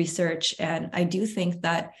 awareness, research, and I do think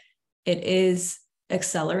that it is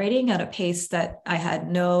accelerating at a pace that I had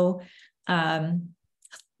no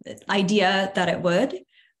idea that it would,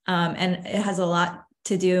 and it has a lot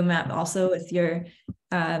to do, Matt, also with your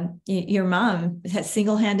mom has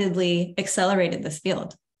single-handedly accelerated this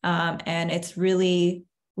field, and it's really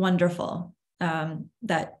wonderful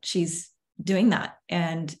that she's doing that,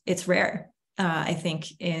 and it's rare, I think,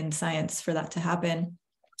 in science for that to happen.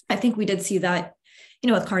 I think we did see that,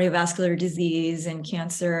 with cardiovascular disease and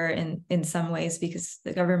cancer in some ways because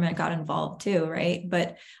the government got involved too, right?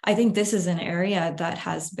 But I think this is an area that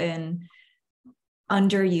has been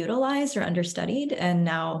underutilized or understudied, and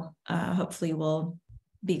now hopefully we'll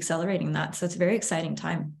be accelerating that. So it's a very exciting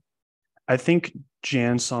time. I think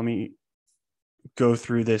Jan saw me go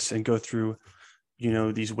through this and go through,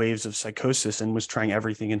 these waves of psychosis, and was trying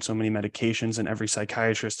everything and so many medications and every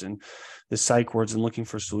psychiatrist and the psych wards and looking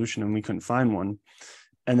for a solution, and we couldn't find one.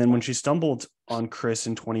 And then when she stumbled on Chris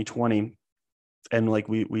in 2020, and like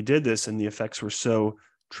we did this, and the effects were so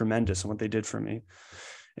tremendous and what they did for me.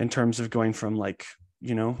 in terms of going from like,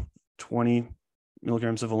 20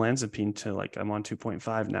 milligrams of olanzapine to like, I'm on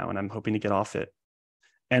 2.5 now, and I'm hoping to get off it.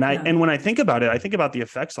 And and when I think about it, I think about the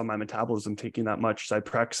effects on my metabolism, taking that much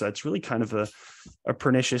Zyprexa. It's really kind of a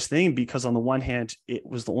pernicious thing, because on the one hand, it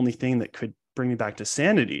was the only thing that could bring me back to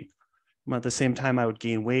sanity. But at the same time, I would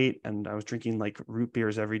gain weight, and I was drinking like root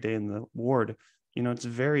beers every day in the ward. It's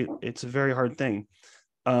a very hard thing.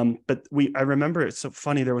 But I remember, it's so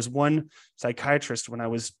funny. There was one psychiatrist when I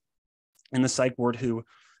was in the psych ward who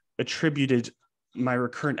attributed my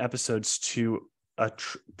recurrent episodes to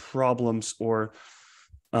problems or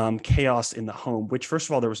chaos in the home, which, first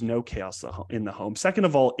of all, there was no chaos in the home. Second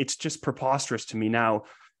of all, it's just preposterous to me now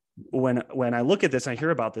when I look at this, I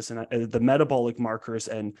hear about this, and the metabolic markers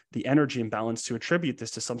and the energy imbalance, to attribute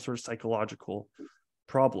this to some sort of psychological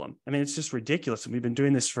problem. I mean, it's just ridiculous. And we've been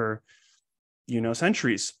doing this for,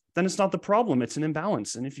 centuries. Then it's not the problem, it's an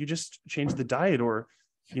imbalance. And if you just change the diet or,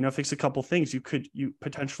 fix a couple things, you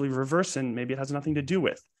potentially reverse, and maybe it has nothing to do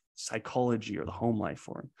with psychology or the home life,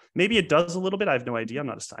 or maybe it does a little bit. I have no idea. I'm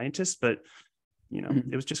not a scientist, but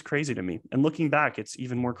it was just crazy to me. And looking back, it's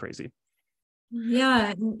even more crazy.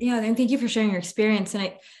 Yeah. And thank you for sharing your experience.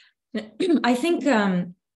 And I think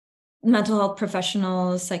mental health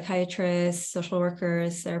professionals, psychiatrists, social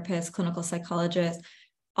workers, therapists, clinical psychologists,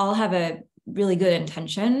 all have a really good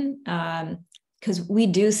intention, because we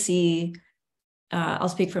do see, I'll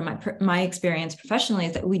speak from my experience professionally,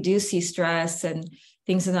 is that we do see stress and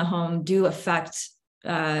things in the home do affect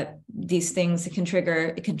these things. It can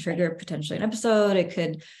trigger potentially an episode.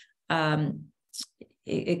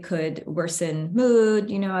 It could worsen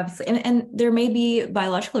mood, obviously. And there may be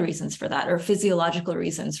biological reasons for that, or physiological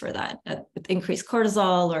reasons for that, with increased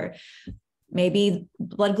cortisol, or maybe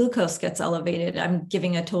blood glucose gets elevated. I'm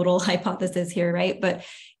giving a total hypothesis here, right? But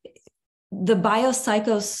the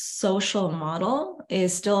biopsychosocial model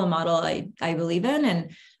is still a model I believe in.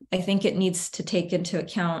 And I think it needs to take into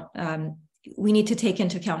account, we need to take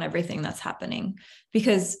into account everything that's happening,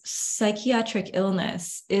 because psychiatric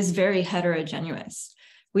illness is very heterogeneous.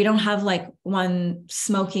 We don't have like one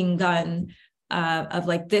smoking gun of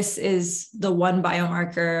like, this is the one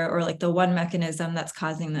biomarker or like the one mechanism that's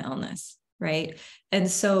causing the illness, right? And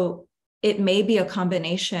so it may be a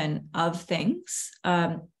combination of things.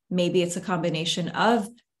 Maybe it's a combination of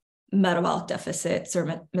metabolic deficits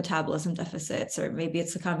or metabolism deficits, or maybe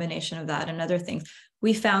it's a combination of that and other things.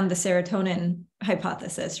 We found the serotonin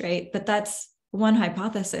hypothesis, right? But that's one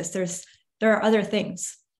hypothesis. There are other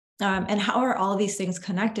things. And how are all these things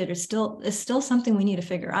connected is still something we need to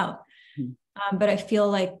figure out. But I feel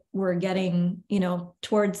like we're getting,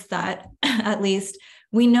 towards that. At least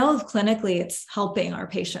we know clinically it's helping our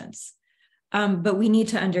patients, but we need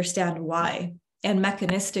to understand why, and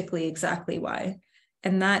mechanistically exactly why.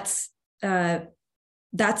 And that's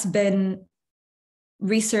been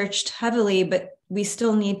researched heavily, but we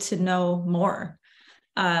still need to know more.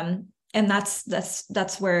 And that's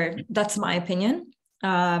my opinion.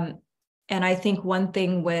 And I think one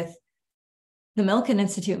thing with the Milken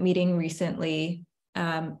Institute meeting recently,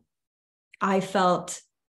 I felt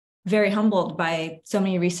very humbled by so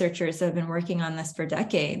many researchers that have been working on this for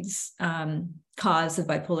decades, cause of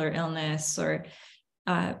bipolar illness,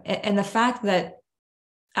 and the fact that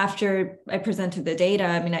after I presented the data,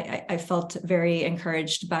 I mean, I felt very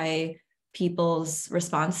encouraged by people's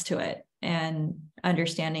response to it, and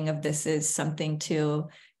understanding of this is something to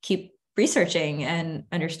keep researching and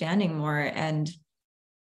understanding more. And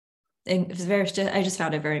it was I just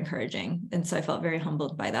found it very encouraging. And so I felt very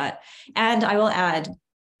humbled by that. And I will add,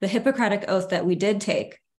 the Hippocratic Oath that we did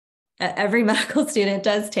take, every medical student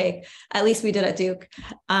does take, at least we did at Duke.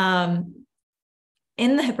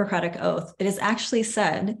 In the Hippocratic Oath, it is actually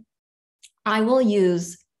said, I will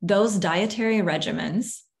use those dietary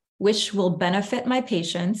regimens which will benefit my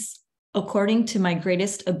patients according to my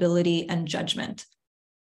greatest ability and judgment,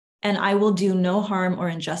 and I will do no harm or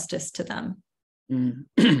injustice to them.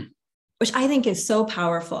 Which I think is so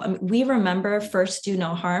powerful. I mean, we remember first, do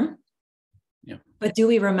no harm. Yeah. But do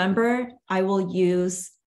we remember, I will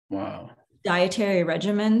use dietary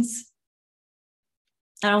regimens?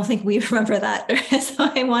 I don't think we remember that. So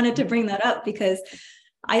I wanted to bring that up because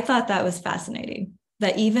I thought that was fascinating,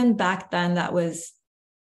 that even back then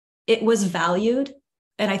it was valued.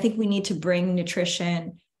 And I think we need to bring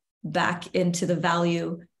nutrition back into the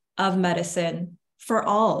value of medicine for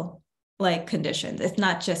all conditions. It's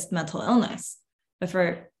not just mental illness, but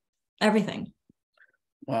for everything.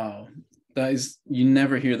 Wow. You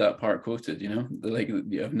never hear that part quoted,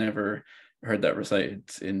 I've never heard that recited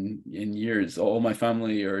in years. All my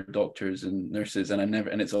family are doctors and nurses, and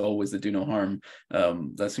and it's always the do no harm.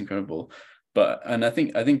 That's incredible. But, and I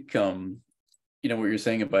think you know, what you're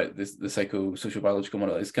saying about this, the psychosocial biological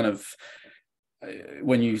model is kind of,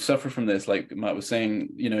 when you suffer from this, like Matt was saying,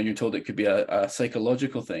 you know, you're told it could be a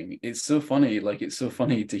psychological thing. It's so funny, like it's so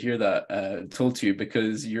funny to hear that told to you,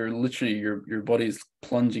 because you're literally, your body is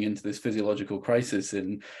plunging into this physiological crisis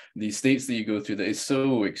in these states that you go through that is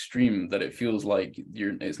so extreme that it feels like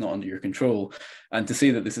it's not under your control. And to say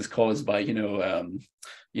that this is caused by, you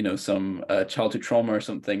know, some childhood trauma or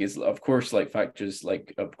something is, of course, like factors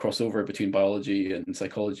like a crossover between biology and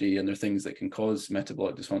psychology, and there are things that can cause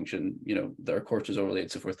metabolic dysfunction, you know, that are cortisol related,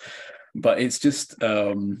 so forth. But it's just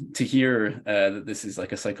to hear that this is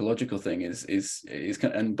like a psychological thing is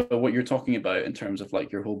kind of, and but what you're talking about in terms of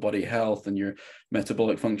like your whole body health and your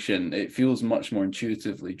metabolic function, it feels much more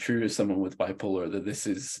intuitively true as someone with bipolar, that this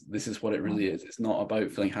is what it really is. It's not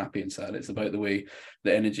about feeling happy and sad. It's about the way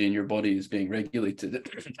the energy in your body is being regulated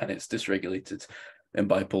and it's dysregulated in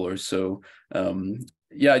bipolar. So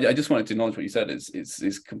yeah, I just wanted to acknowledge what you said.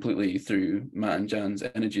 It's completely through Matt and Jan's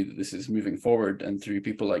energy that this is moving forward, and through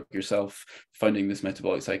people like yourself founding this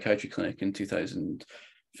metabolic psychiatry clinic in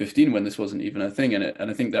 2015 when this wasn't even a thing.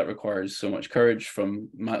 And I think that requires so much courage from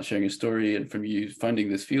Matt sharing his story and from you finding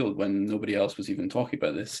this field when nobody else was even talking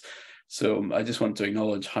about this. So I just want to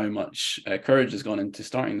acknowledge how much courage has gone into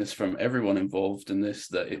starting this from everyone involved in this,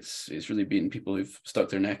 that it's really been people who've stuck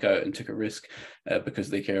their neck out and took a risk because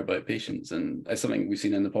they care about patients. And it's something we've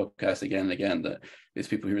seen in the podcast again and again, that it's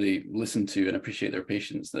people who really listen to and appreciate their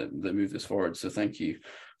patients that move this forward. So thank you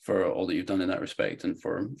for all that you've done in that respect, and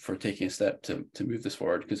for taking a step to move this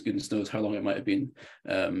forward, because goodness knows how long it might have been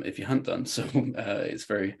if you hadn't done. So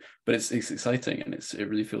it's exciting, and it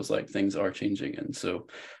really feels like things are changing. And so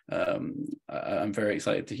I'm very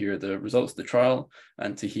excited to hear the results of the trial,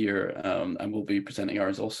 and to hear, and we'll be presenting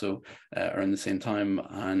ours also around the same time.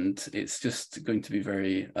 And it's just going to be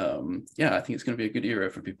very, I think it's going to be a good era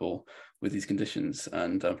for people with these conditions,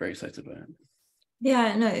 and I'm very excited about it.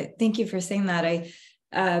 Yeah, no, thank you for saying that.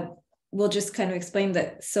 I will just kind of explain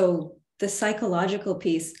that. So the psychological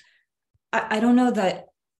piece, I don't know that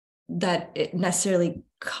it necessarily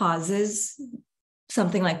causes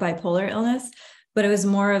something like bipolar illness, but it was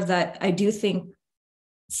more of that. I do think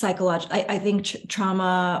I think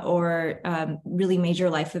trauma or really major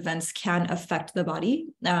life events can affect the body.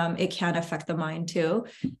 It can affect the mind too.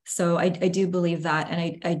 So I do believe that.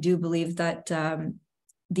 And I do believe that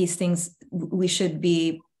these things, we should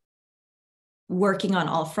be working on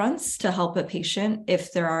all fronts to help a patient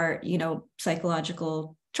if there are,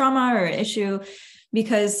 psychological trauma or issue,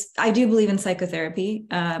 because I do believe in psychotherapy.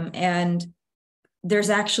 And there's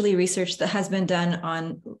actually research that has been done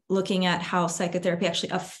on looking at how psychotherapy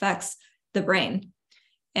actually affects the brain.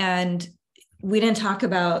 And we didn't talk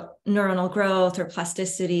about neuronal growth or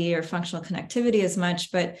plasticity or functional connectivity as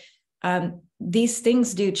much, but these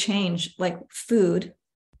things do change, like food,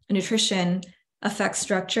 nutrition affects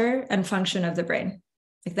structure and function of the brain.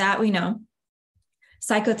 Like that we know.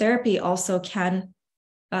 Psychotherapy also can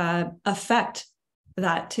affect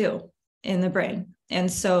that too in the brain.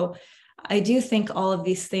 And so I do think all of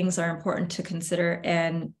these things are important to consider.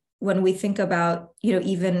 And when we think about,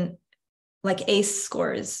 even like ACE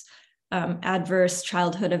scores, adverse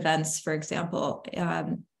childhood events, for example,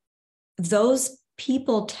 those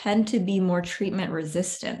people tend to be more treatment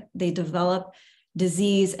resistant. They develop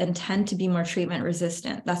disease and tend to be more treatment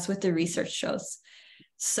resistant. That's what the research shows.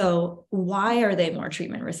 So why are they more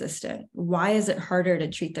treatment resistant? Why is it harder to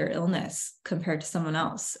treat their illness compared to someone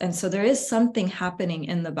else? And so there is something happening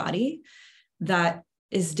in the body that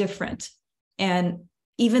is different. And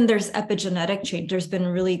even there's epigenetic change. There's been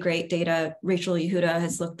really great data. Rachel Yehuda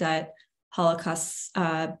has looked at Holocaust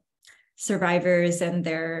survivors and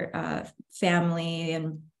their family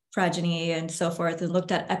and progeny and so forth, and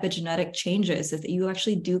looked at epigenetic changes that you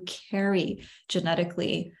actually do carry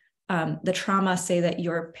genetically. The trauma, say, that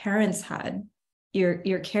your parents had,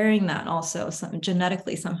 you're carrying that also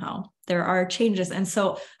genetically somehow. There are changes. And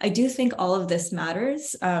so I do think all of this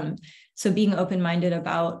matters. So being open-minded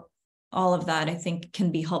about all of that, I think,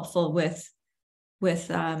 can be helpful with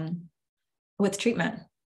treatment.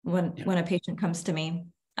 When a patient comes to me,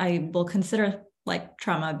 I will consider like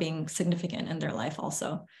trauma being significant in their life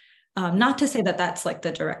also. Not to say that that's like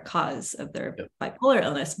the direct cause of their bipolar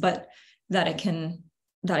illness, but that it can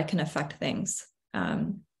affect things.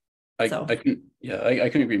 I couldn't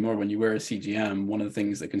agree more. When you wear a CGM, one of the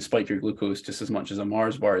things that can spike your glucose just as much as a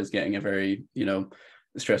Mars bar is getting a very,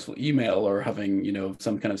 stressful email, or having,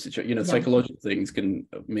 some kind of situation, psychological things can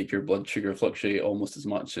make your blood sugar fluctuate almost as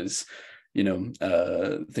much as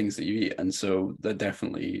things that you eat. And so that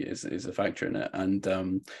definitely is a factor in it.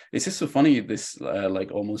 And it's just so funny, this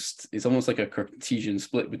it's almost like a Cartesian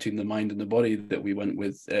split between the mind and the body that we went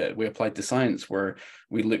with. We applied to science, where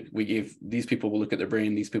we gave these people will look at the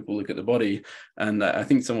brain, these people look at the body. And I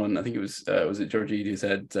think it was it George Eady who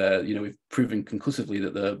said, we've proven conclusively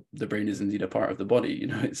that the brain is indeed a part of the body.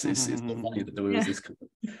 It's so funny that there was this kind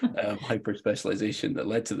of hyper specialization that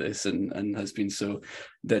led to this, and has been so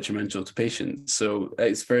detrimental to patients. So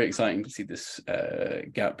it's very exciting to see this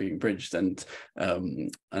gap being bridged, and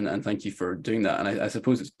thank you for doing that. And I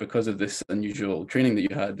suppose it's because of this unusual training that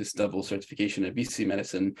you had, this double certification in obesity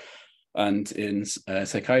medicine and in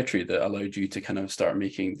psychiatry, that allowed you to kind of start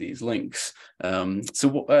making these links. So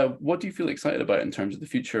what do you feel excited about in terms of the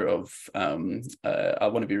future of, I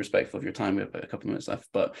want to be respectful of your time, we have a couple of minutes left,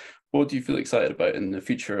 but what do you feel excited about in the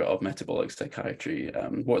future of metabolic psychiatry?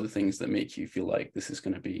 What are the things that make you feel like this is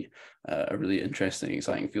going to be a really interesting,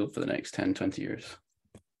 exciting field for the next 10, 20 years?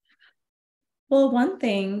 Well, one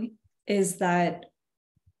thing is that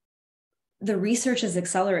the research is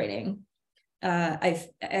accelerating.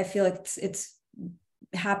 I feel like it's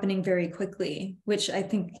happening very quickly, which I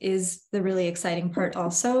think is the really exciting part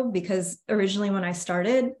also, because originally when I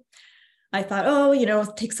started, I thought,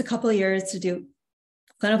 it takes a couple of years to do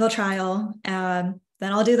clinical trial, then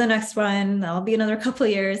I'll do the next one, that'll be another couple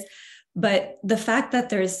of years. But the fact that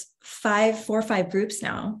there's 4 or 5 groups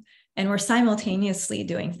now, and we're simultaneously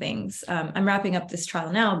doing things. I'm wrapping up this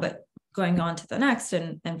trial now, but going on to the next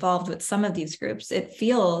and involved with some of these groups, it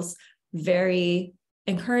feels very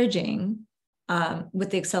encouraging with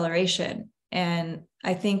the acceleration. And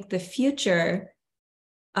I think the future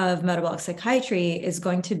of metabolic psychiatry is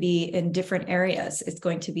going to be in different areas. It's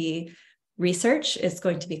going to be research, it's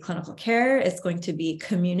going to be clinical care, it's going to be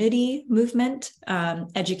community movement,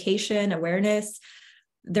 education, awareness.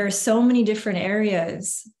 There are so many different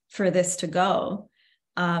areas for this to go,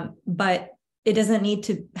 but it doesn't need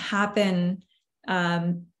to happen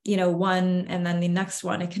one and then the next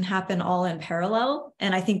one. It can happen all in parallel.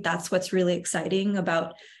 And I think that's what's really exciting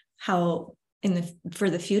about how for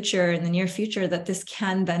the future, in the near future, that this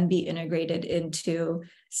can then be integrated into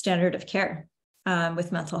standard of care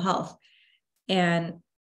with mental health. And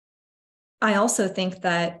I also think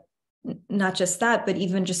that not just that, but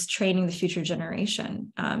even just training the future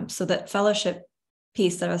generation. So that fellowship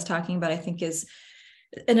piece that I was talking about, I think is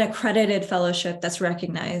an accredited fellowship that's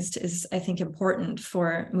recognized is, I think, important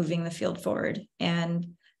for moving the field forward.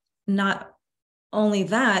 And not only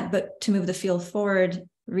that, but to move the field forward,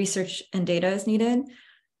 research and data is needed,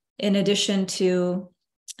 in addition to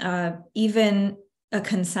even a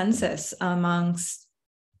consensus amongst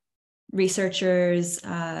researchers,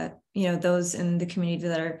 those in the community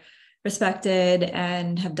that are respected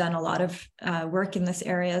and have done a lot of work in this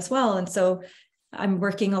area as well. And so I'm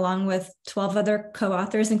working along with 12 other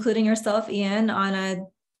co-authors, including yourself, Ian, on a,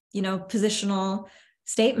 positional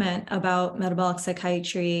statement about metabolic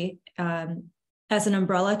psychiatry as an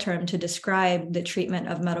umbrella term to describe the treatment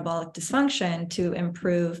of metabolic dysfunction to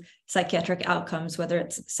improve psychiatric outcomes, whether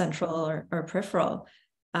it's central or peripheral.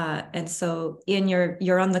 And so, Ian,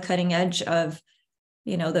 you're on the cutting edge of,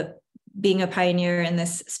 being a pioneer in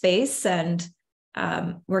this space and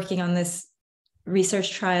working on this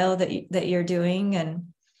research trial that you're doing. And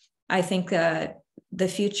I think that the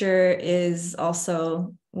future is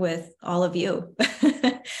also with all of you.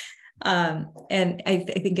 And I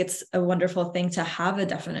think it's a wonderful thing to have a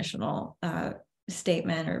definitional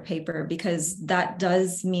statement or paper, because that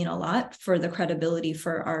does mean a lot for the credibility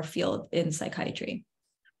for our field in psychiatry.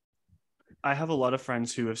 I have a lot of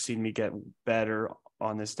friends who have seen me get better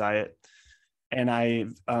on this diet. And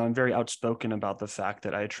I'm very outspoken about the fact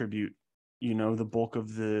that I attribute, the bulk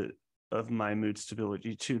of my mood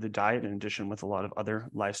stability to the diet, in addition with a lot of other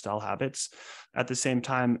lifestyle habits. At the same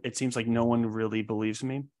time, it seems like no one really believes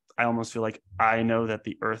me. I almost feel like I know that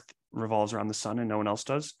the earth revolves around the sun and no one else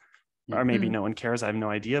does, or maybe no one cares. I have no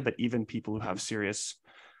idea. But even people who have serious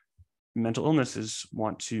mental illnesses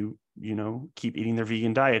want to, keep eating their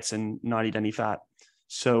vegan diets and not eat any fat.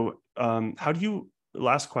 So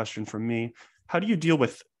last question from me, how do you deal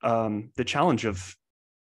with the challenge of,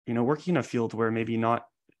 working in a field where maybe not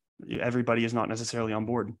everybody is not necessarily on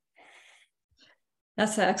board?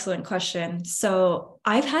 That's an excellent question. So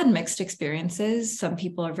I've had mixed experiences. Some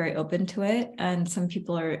people are very open to it, and some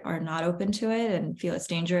people are not open to it and feel it's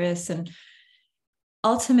dangerous. And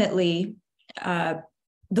ultimately, the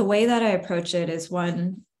way that I approach it is,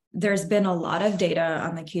 one, there's been a lot of data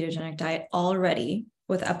on the ketogenic diet already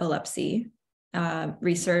with epilepsy,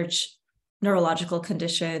 research, neurological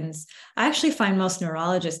conditions. I actually find most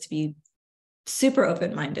neurologists to be super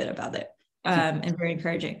open-minded about it. and very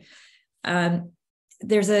encouraging.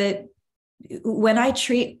 When I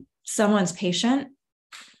treat someone's patient,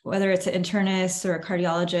 whether it's an internist or a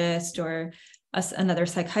cardiologist or another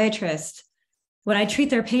psychiatrist, when I treat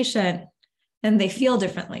their patient, then they feel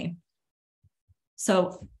differently.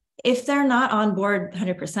 So if they're not on board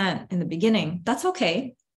 100% in the beginning, that's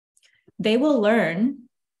okay. They will learn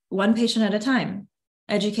one patient at a time,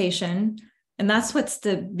 education. And that's what's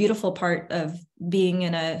the beautiful part of being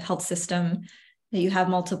in a health system, that you have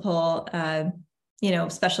multiple,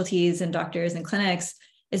 specialties and doctors and clinics,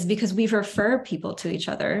 is because we refer people to each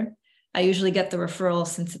other. I usually get the referral,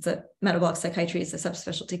 since it's a metabolic psychiatry, it's a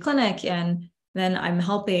subspecialty clinic, and then I'm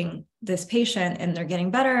helping this patient and they're getting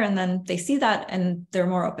better. And then they see that and they're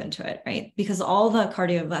more open to it, right? Because all the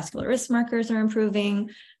cardiovascular risk markers are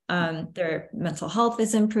improving, their mental health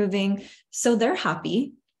is improving. So they're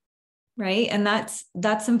happy, right? And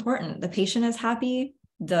that's important. The patient is happy,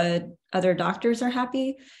 the other doctors are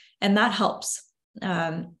happy, and that helps.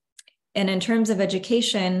 And in terms of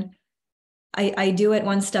education, I do it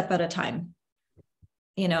one step at a time,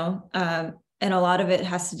 and a lot of it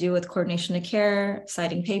has to do with coordination of care,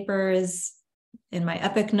 citing papers in my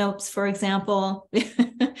EPIC notes, for example.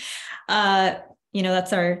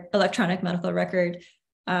 That's our electronic medical record.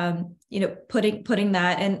 Putting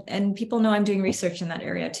that, and people know I'm doing research in that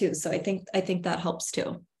area too. So I think that helps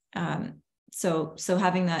too. So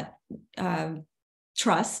having that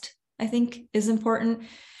trust, I think, is important.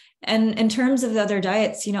 And in terms of the other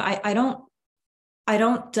diets, I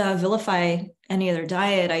don't vilify any other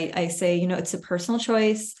diet. I say, it's a personal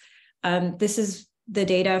choice. This is the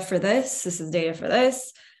data for this. This is data for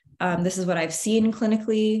this. This is what I've seen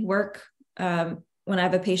clinically work. When I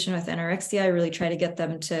have a patient with anorexia, I really try to get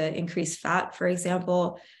them to increase fat, for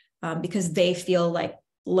example, because they feel like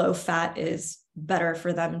low fat is better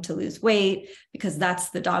for them to lose weight, because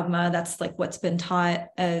that's the dogma. That's like what's been taught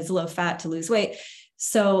as low fat to lose weight.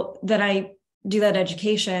 So then I do that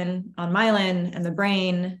education on myelin and the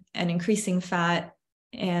brain and increasing fat,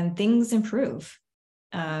 and things improve.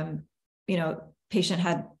 Patient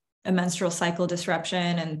had a menstrual cycle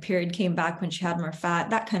disruption and period came back when she had more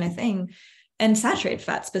fat, that kind of thing, and saturated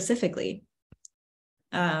fat specifically.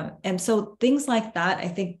 And so things like that, I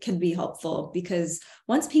think, can be helpful, because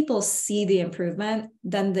once people see the improvement,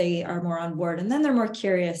 then they are more on board, and then they're more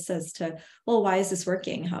curious as to, well, why is this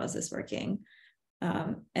working? How is this working?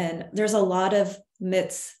 And there's a lot of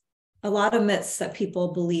myths that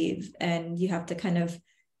people believe, and you have to kind of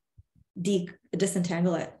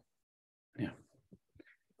disentangle it. Yeah.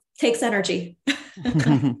 Takes energy.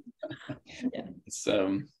 Yeah.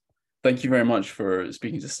 Thank you very much for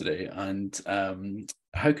speaking to us today. And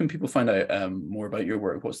how can people find out more about your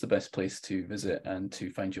work? What's the best place to visit and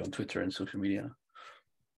to find you on Twitter and social media?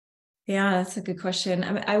 Yeah, that's a good question.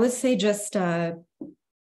 I would say just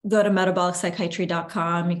go to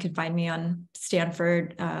metabolic-psychiatry.com. You can find me on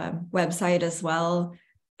Stanford website as well.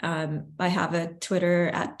 I have a Twitter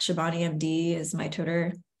at Shebani MD is my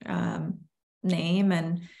Twitter name,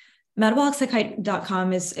 and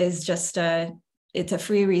metabolic-psychiatry.com is just it's a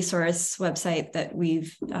free resource website that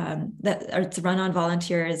it's run on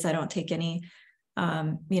volunteers. I don't take any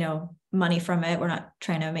money from it. We're not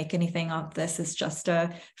trying to make anything off this. It's just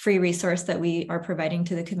a free resource that we are providing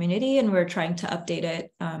to the community, and we're trying to update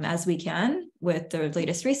it as we can with the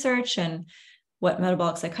latest research and what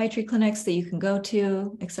metabolic psychiatry clinics that you can go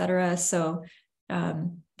to, et cetera. So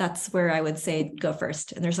that's where I would say go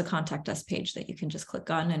first. And there's a contact us page that you can just click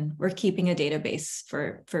on, and we're keeping a database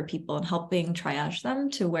for people and helping triage them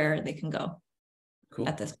to where they can go. Cool.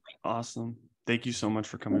 At this point. Awesome. Thank you so much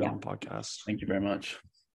for coming on the podcast. Thank you very much.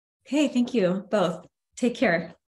 Okay, thank you both. Take care.